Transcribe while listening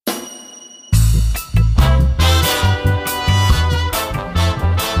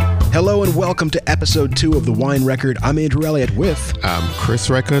Hello and welcome to episode 2 of The Wine Record. I'm Andrew Elliott with... I'm Chris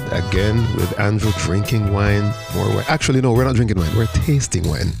Record, again with Andrew, drinking wine, more wine. Actually, no, we're not drinking wine. We're tasting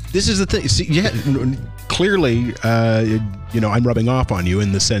wine. This is the thing. See, clearly, I'm rubbing off on you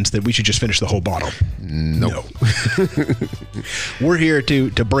in the sense that we should just finish the whole bottle. No. We're here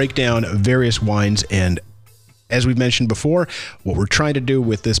to break down various wines, and as we've mentioned before, what we're trying to do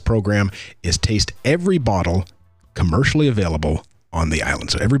with this program is taste every bottle commercially available on the island.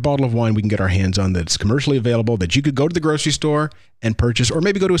 So every bottle of wine we can get our hands on that's commercially available, that you could go to the grocery store and purchase, or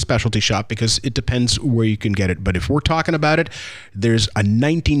maybe go to a specialty shop, because it depends where you can get it. But if we're talking about it, there's a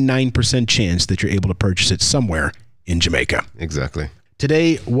 99% chance that you're able to purchase it somewhere in Jamaica. Exactly.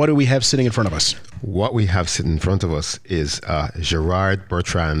 Today, what do we have sitting in front of us? What we have sitting in front of us is Gerard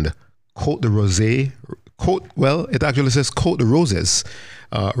Bertrand Cote de Rosé. It actually says Cote de Roses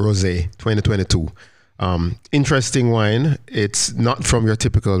Rosé 2022. Interesting wine. It's not from your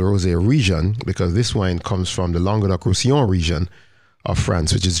typical rosé region, because this wine comes from the Languedoc-Roussillon region of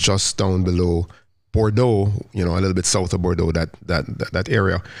France, which is just down below Bordeaux, a little bit south of Bordeaux, that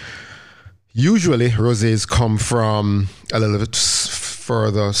area. Usually rosés come from a little bit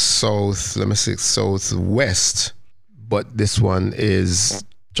further south, southwest, but this one is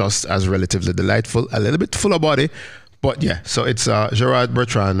just as relatively delightful, a little bit full of body, but yeah. So it's Gerard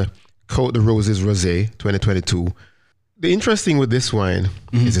Bertrand Cote de Roses Rosé 2022. The interesting with this wine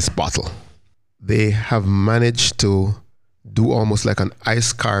is this bottle. They have managed to do almost like an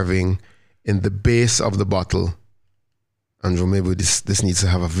ice carving in the base of the bottle. Andrew, maybe this needs to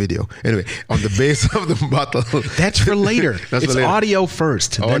have a video. Anyway, on the base of the bottle. That's for later. It's audio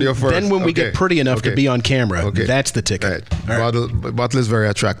first. Then when we get pretty enough to be on camera, that's the ticket. Right. Bottle is very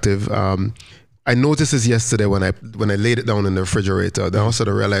attractive. I noticed this yesterday when I laid it down in the refrigerator. Then I also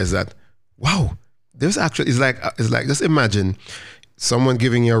realized that, wow, there's actually, it's like just imagine someone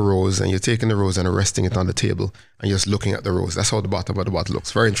giving you a rose and you're taking the rose and resting it on the table and you're just looking at the rose. That's how the bottom of the bottle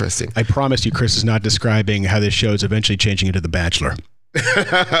looks. Very interesting. I promise you, Chris is not describing how this show is eventually changing into The Bachelor.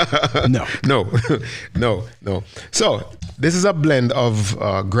 No. So this is a blend of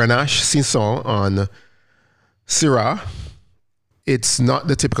Grenache Cinsault on Syrah. It's not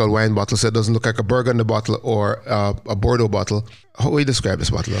the typical wine bottle, so it doesn't look like a Burgundy bottle or a Bordeaux bottle. How would you describe this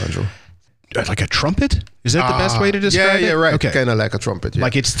bottle, Andrew? Like a trumpet? Is that the best way to describe it? Yeah, right. Okay. Kind of like a trumpet. Yeah.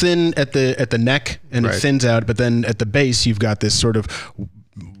 Like it's thin at the neck and it thins out, but then at the base you've got this sort of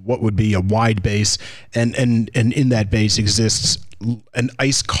what would be a wide base, and in that base exists an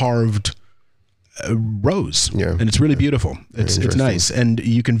ice carved rose, and it's really beautiful. It's nice, and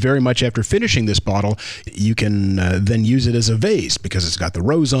you can very much, after finishing this bottle, you can then use it as a vase because it's got the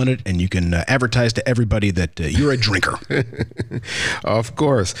rose on it, and you can advertise to everybody that you're a drinker. Of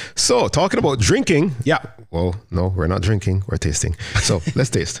course. So talking about drinking, well, no, we're not drinking, we're tasting. So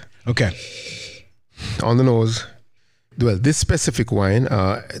let's taste. Okay. On the nose. Well, this specific wine,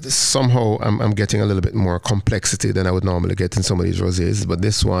 somehow I'm getting a little bit more complexity than I would normally get in some of these rosés, but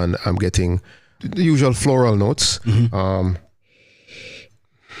this one I'm getting the usual floral notes. I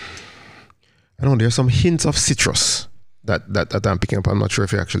don't know, there's some hints of citrus that I'm picking up. I'm not sure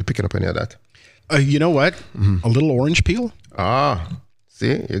if you're actually picking up any of that. You know what? A little orange peel?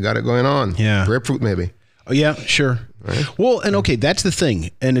 See, you got it going on. Yeah. Grapefruit maybe. Oh, yeah, sure. Right. Well, and okay, that's the thing.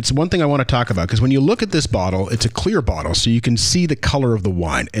 And it's one thing I want to talk about, because when you look at this bottle, it's a clear bottle, so you can see the color of the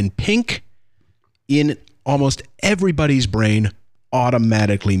wine. And pink in almost everybody's brain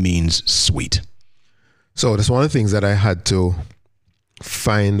automatically means sweet. So that's one of the things that I had to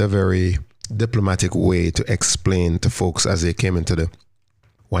find a very diplomatic way to explain to folks as they came into the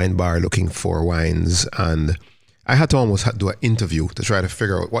wine bar looking for wines. And I had to almost do an interview to try to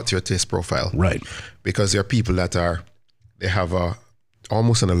figure out what's your taste profile. Right. Because there are people that they have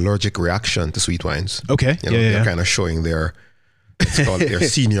almost an allergic reaction to sweet wines. Okay. They're kind of showing their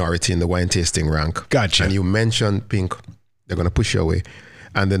seniority in the wine tasting rank. Gotcha. And you mentioned pink, they're going to push you away.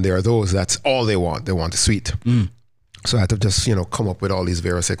 And then there are those, that's all they want. They want the sweet. So I had to just, come up with all these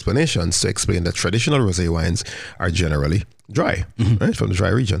various explanations to explain that traditional rosé wines are generally dry, right, from the dry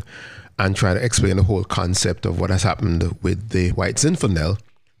region, and try to explain the whole concept of what has happened with the white Zinfandel,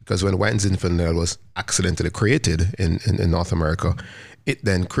 because when white Zinfandel was accidentally created in North America, it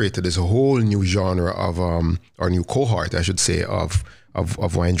then created this whole new genre of, or new cohort, I should say, of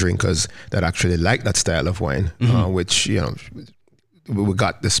wine drinkers that actually like that style of wine, which, we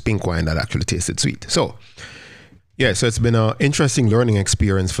got this pink wine that actually tasted sweet. So it's been an interesting learning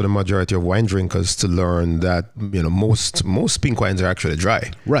experience for the majority of wine drinkers to learn that most pink wines are actually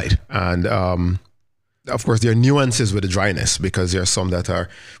dry. Right. And of course, there are nuances with the dryness because there are some that are,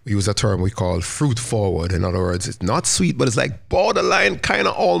 we use a term we call fruit forward. In other words, it's not sweet, but it's like borderline, kind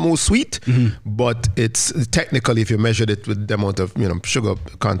of almost sweet. But it's technically, if you measured it with the amount of sugar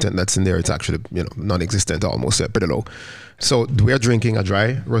content that's in there, it's actually non-existent, almost pretty low. So we are drinking a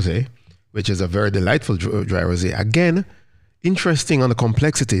dry rosé, which is a very delightful dry rosé. Again, interesting on the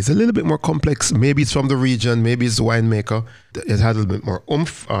complexity. It's a little bit more complex. Maybe it's from the region. Maybe it's the winemaker. It had a little bit more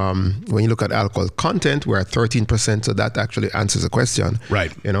oomph. When you look at alcohol content, we're at 13%. So that actually answers the question.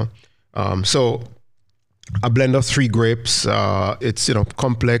 Right. So a blend of 3 grapes. It's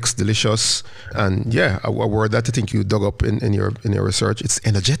complex, delicious, and a word that I think you dug up in your research. It's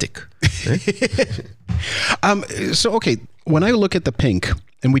energetic. So okay, when I look at the pink.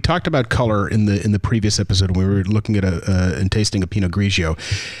 And we talked about color in the previous episode when we were looking at and tasting a Pinot Grigio.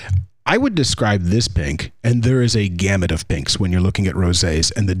 I would describe this pink, and there is a gamut of pinks when you're looking at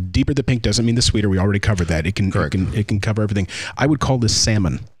rosés. And the deeper the pink doesn't mean the sweeter. We already covered that. It can cover everything. I would call this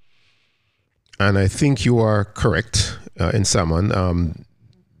salmon. And I think you are correct in salmon.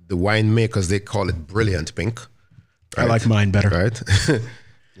 The winemakers, they call it brilliant pink. Right? I like mine better. Right.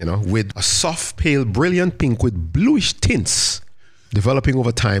 With a soft, pale, brilliant pink with bluish tints, developing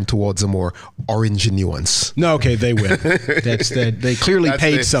over time towards a more orangey nuance. No, okay, they win. They clearly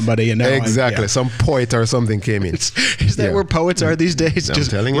paid somebody, and now exactly some poet or something came in. Is that where poets are these days?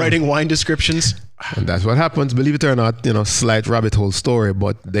 Just writing wine descriptions. And that's what happens. Believe it or not, slight rabbit hole story,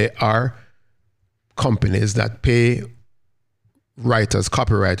 but there are companies that pay writers,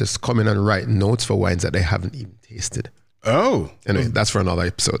 copywriters, to come in and write notes for wines that they haven't even tasted. Oh, anyway, that's for another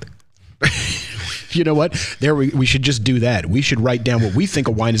episode. You know what? We should just do that. We should write down what we think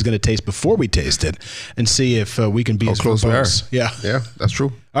a wine is going to taste before we taste it, and see if we can be as close we are. Yeah, that's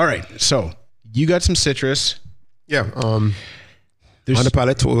true. All right, so you got some citrus. Yeah. On the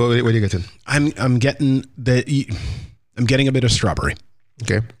palate, what are you getting? I'm getting a bit of strawberry.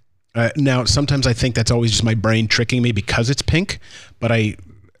 Okay. Now, sometimes I think that's always just my brain tricking me because it's pink, but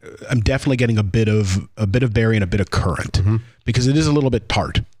I'm definitely getting a bit of berry and a bit of currant because it is a little bit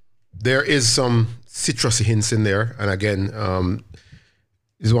tart. There is some citrusy hints in there. And again,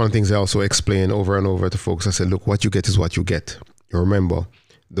 this is one of the things I also explain over and over to folks. I said, look, what you get is what you get. Remember,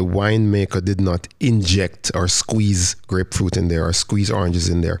 the winemaker did not inject or squeeze grapefruit in there or squeeze oranges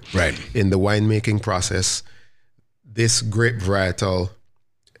in there. Right. In the winemaking process, this grape varietal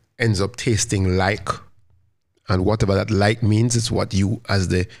ends up tasting like, and whatever that like means is what you as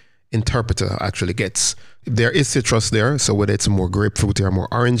the interpreter actually gets. There is citrus there, so whether it's more grapefruity or more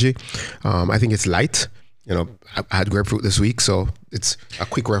orangey, I think it's light. I had grapefruit this week, so it's a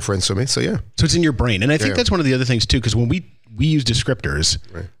quick reference for me. So yeah. So it's in your brain, and I think that's one of the other things too, because when we use descriptors,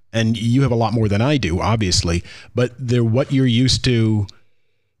 right, and you have a lot more than I do, obviously, but they're what you're used to.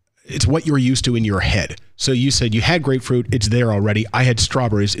 It's what you're used to in your head. So you said you had grapefruit, it's there already. I had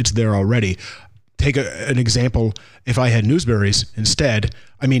strawberries, it's there already. Take an example, if I had gooseberries instead,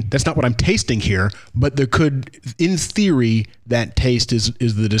 I mean, that's not what I'm tasting here, but there could, in theory, that taste is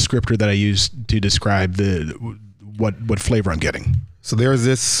the descriptor that I use to describe what flavor I'm getting. So there's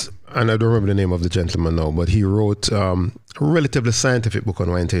this, and I don't remember the name of the gentleman now, but he wrote a relatively scientific book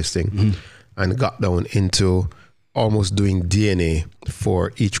on wine tasting and got down into almost doing DNA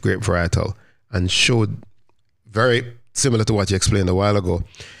for each grape varietal and showed, very similar to what you explained a while ago,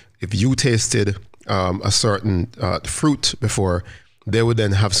 if you tasted a certain fruit before, they would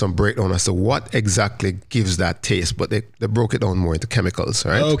then have some breakdown as to what exactly gives that taste, but they broke it down more into chemicals,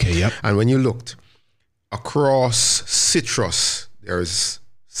 right? Okay, yep. And when you looked across citrus, there's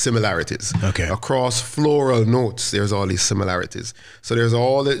similarities. Okay. Across floral notes, there's all these similarities. So there's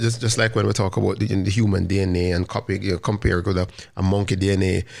all the, just like when we talk about the human DNA and compare it with a monkey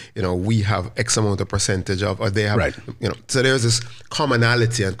DNA, we have X amount of percentage of, or they have, right. So there's this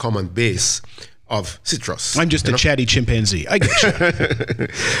commonality and common base of citrus. I'm just a chatty chimpanzee. I get you.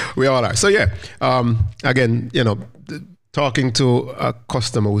 We all are. So yeah, again, talking to a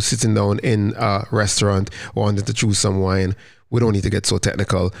customer who's sitting down in a restaurant wanting to choose some wine, we don't need to get so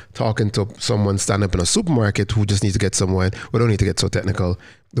technical. Talking to someone standing up in a supermarket who just needs to get some wine, we don't need to get so technical.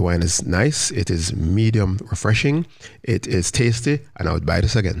 The wine is nice. It is medium refreshing. It is tasty. And I would buy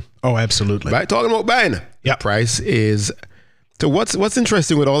this again. Oh, absolutely. Right? Talking about buying. Yeah. Price is... So what's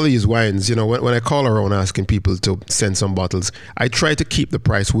interesting with all these wines, when I call around asking people to send some bottles, I try to keep the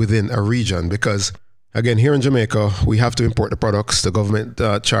price within a region because, again, here in Jamaica, we have to import the products. The government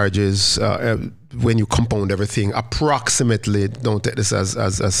charges, when you compound everything, approximately, don't take this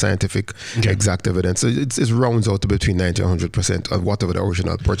as scientific exact evidence. So it rounds out to between 90 and 100% of whatever the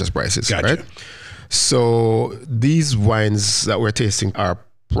original purchase price is, gotcha. Right? So these wines that we're tasting are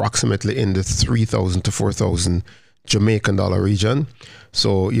approximately in the 3,000 to 4,000 Jamaican dollar region.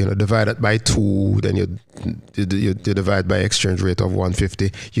 So, divide it by 2, then you divide by exchange rate of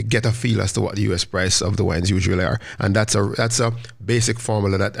 150. You get a feel as to what the US price of the wines usually are. And that's a basic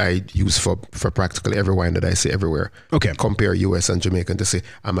formula that I use for practically every wine that I see everywhere. Okay. Compare US and Jamaican to say,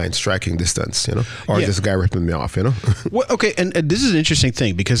 am I in striking distance, or Yeah. this guy ripping me off, Well, okay, and this is an interesting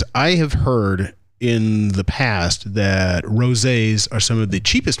thing because I have heard in the past that rosés are some of the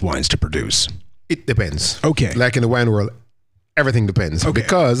cheapest wines to produce. It depends. Okay. Like in the wine world, everything depends. Okay.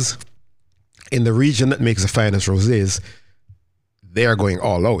 Because in the region that makes the finest rosés, they are going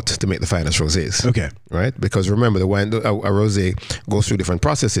all out to make the finest rosés. Okay. Right? Because remember, a rosé goes through different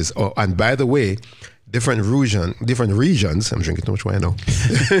processes. Oh, and by the way, different regions, I'm drinking too much wine now.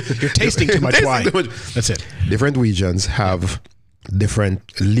 You're tasting too much wine. That's it. Different regions have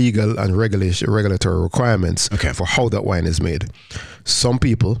different legal and regulatory requirements for how that wine is made. Some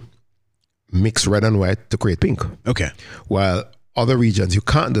people mix red and white to create pink. Okay. While other regions, you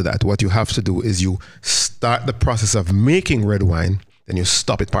can't do that. What you have to do is you start the process of making red wine, then you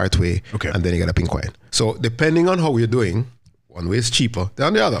stop it partway, and then you get a pink wine. So depending on how you're doing, one way is cheaper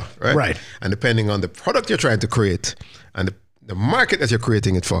than the other, right? Right. And depending on the product you're trying to create and the market that you're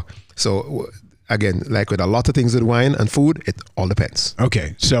creating it for. So again, like with a lot of things with wine and food, it all depends.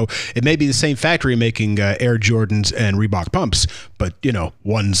 Okay. So it may be the same factory making Air Jordans and Reebok pumps, but,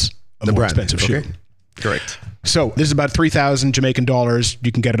 one's a more expensive shoe. Okay. Correct. So this is about 3,000 Jamaican dollars.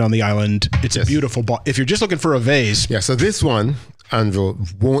 You can get it on the island. It's a beautiful bottle. If you're just looking for a vase. Yeah, so this one, Andrew,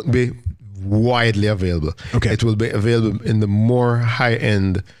 won't be widely available. Okay. It will be available in the more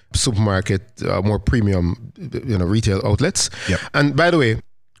high-end supermarket, more premium, retail outlets. Yep. And by the way,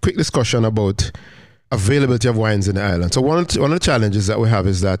 quick discussion about availability of wines in the island. So one of the challenges that we have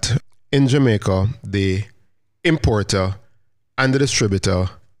is that in Jamaica, the importer and the distributor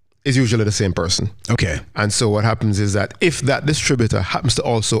is usually the same person. Okay. And so what happens is that if that distributor happens to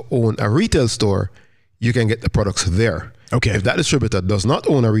also own a retail store, you can get the products there. Okay. If that distributor does not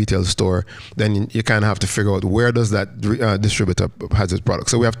own a retail store, then you kind of have to figure out where does that distributor has its product.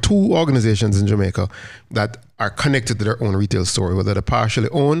 So we have 2 organizations in Jamaica that are connected to their own retail store, whether they partially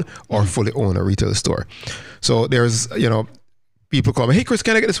own or fully own a retail store. So there's, people call me, hey, Chris,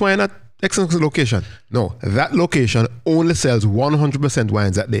 can I get this wine at X location? No, that location only sells 100%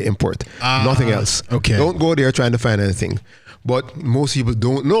 wines that they import, nothing else. Okay. Don't go there trying to find anything. But most people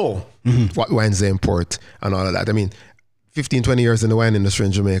don't know what wines they import and all of that. I mean, 15, 20 years in the wine industry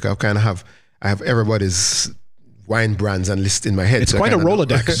in Jamaica, I have everybody's wine brands and list in my head. It's quite a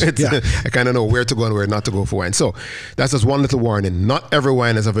Rolodex. I kind of know where to go and where not to go for wine. So that's just one little warning. Not every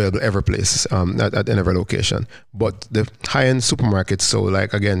wine is available every place, at every location. But the high-end supermarkets, so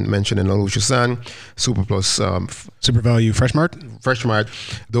like again, mentioned in Lucian, Super Plus, Super Value Fresh Mart? Fresh Mart,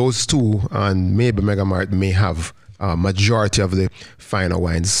 those 2 and maybe Mega Mart may have majority of the finer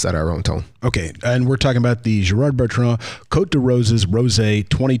wines that are around town. Okay, and we're talking about the Gerard Bertrand Cote de Roses Rosé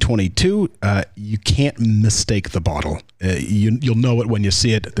 2022. You can't mistake the bottle. You'll know it when you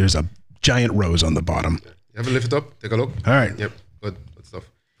see it. There's a giant rose on the bottom. You have to lift it up, take a look. All right. Yep, good stuff.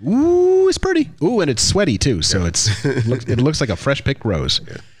 Ooh, it's pretty. Ooh, and it's sweaty too, so it looks like a fresh picked rose.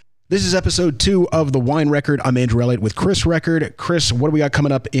 Yeah. This is episode 2 of The Wine Record. I'm Andrew Elliott with Chris Record. Chris, what do we got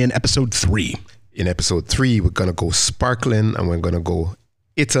coming up in episode 3? In episode 3, we're going to go sparkling and we're going to go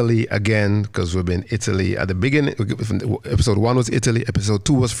Italy again because we've been Italy at the beginning. Episode 1 was Italy. Episode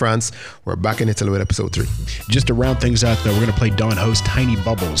 2 was France. We're back in Italy with episode 3. Just to round things out, though, we're going to play Don Ho's Tiny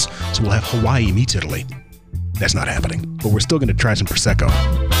Bubbles. So we'll have Hawaii meets Italy. That's not happening, but we're still going to try some Prosecco.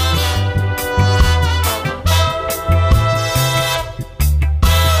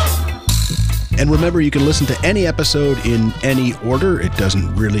 And remember, you can listen to any episode in any order. It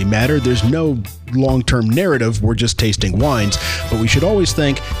doesn't really matter. There's no long-term narrative. We're just tasting wines. But we should always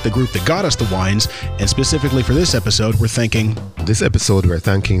thank the group that got us the wines. And specifically for this episode, we're thanking the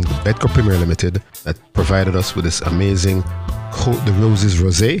Bedco Premier Limited that provided us with this amazing Cote de Roses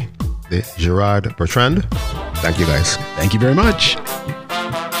Rosé, the Gerard Bertrand. Thank you, guys. Thank you very much.